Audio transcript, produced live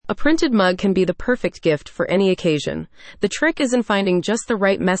A printed mug can be the perfect gift for any occasion. The trick is in finding just the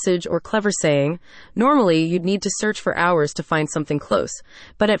right message or clever saying. Normally, you'd need to search for hours to find something close.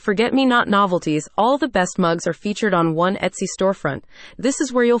 But at Forget Me Not Novelties, all the best mugs are featured on one Etsy storefront. This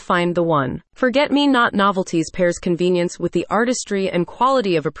is where you'll find the one. Forget Me Not Novelties pairs convenience with the artistry and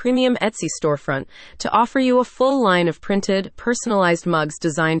quality of a premium Etsy storefront to offer you a full line of printed, personalized mugs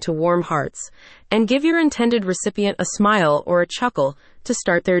designed to warm hearts and give your intended recipient a smile or a chuckle to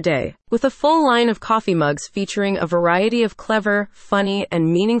start their day. With a full line of coffee mugs featuring a variety of clever, funny,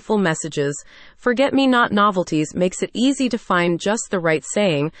 and meaningful messages, Forget Me Not Novelties makes it easy to find just the right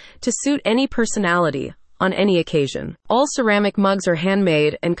saying to suit any personality on any occasion. All ceramic mugs are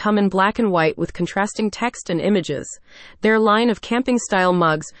handmade and come in black and white with contrasting text and images. Their line of camping-style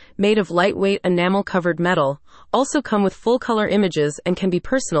mugs, made of lightweight enamel-covered metal, also come with full-color images and can be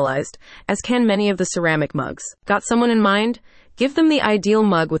personalized, as can many of the ceramic mugs. Got someone in mind? Give them the ideal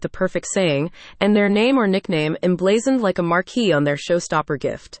mug with the perfect saying, and their name or nickname emblazoned like a marquee on their showstopper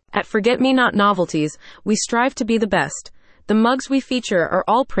gift. At Forget Me Not Novelties, we strive to be the best. The mugs we feature are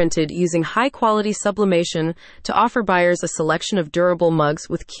all printed using high-quality sublimation to offer buyers a selection of durable mugs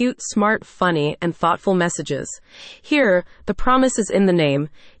with cute, smart, funny, and thoughtful messages. Here, the promise is in the name.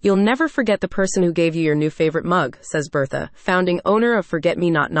 You'll never forget the person who gave you your new favorite mug, says Bertha, founding owner of Forget Me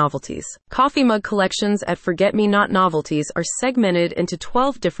Not Novelties. Coffee mug collections at Forget Me Not Novelties are segmented into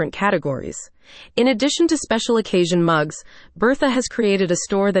 12 different categories. In addition to special occasion mugs, Bertha has created a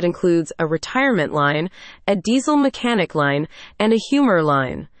store that includes a retirement line, a diesel mechanic line, and a humor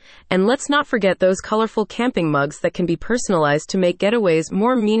line. And let's not forget those colorful camping mugs that can be personalized to make getaways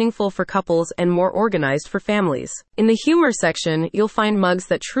more meaningful for couples and more organized for families. In the humor section, you'll find mugs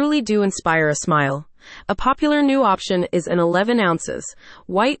that truly do inspire a smile. A popular new option is an 11 ounces,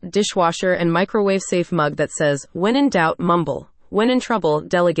 white dishwasher and microwave safe mug that says, "When in doubt, mumble. When in trouble,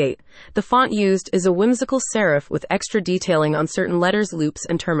 delegate." The font used is a whimsical serif with extra detailing on certain letters, loops,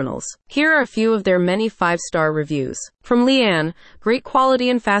 and terminals. Here are a few of their many 5-star reviews. From Leanne, great quality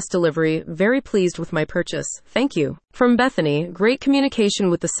and fast delivery, very pleased with my purchase, thank you. From Bethany, great communication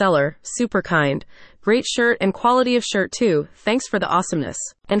with the seller, super kind. Great shirt and quality of shirt too, thanks for the awesomeness.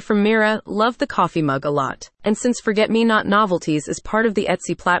 And from Mira, love the coffee mug a lot. And since Forget Me Not Novelties is part of the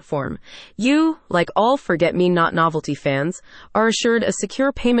Etsy platform, you, like all Forget Me Not Novelty fans, are assured a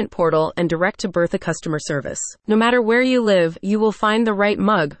secure payment portal and direct-to-Bertha customer service. No matter where you live, you will find the right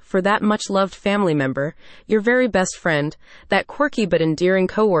mug for that much-loved family member, your very best friend, that quirky but endearing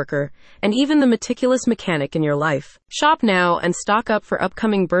coworker, and even the meticulous mechanic in your life. Shop now and stock up for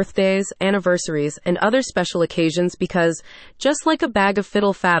upcoming birthdays, anniversaries, and other special occasions because, just like a bag of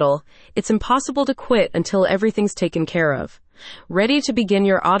fiddle-faddle, it's impossible to quit until everything's taken care of. Ready to begin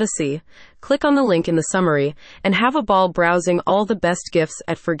your odyssey? Click on the link in the summary and have a ball browsing all the best gifts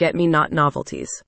at Forget Me Not Novelties.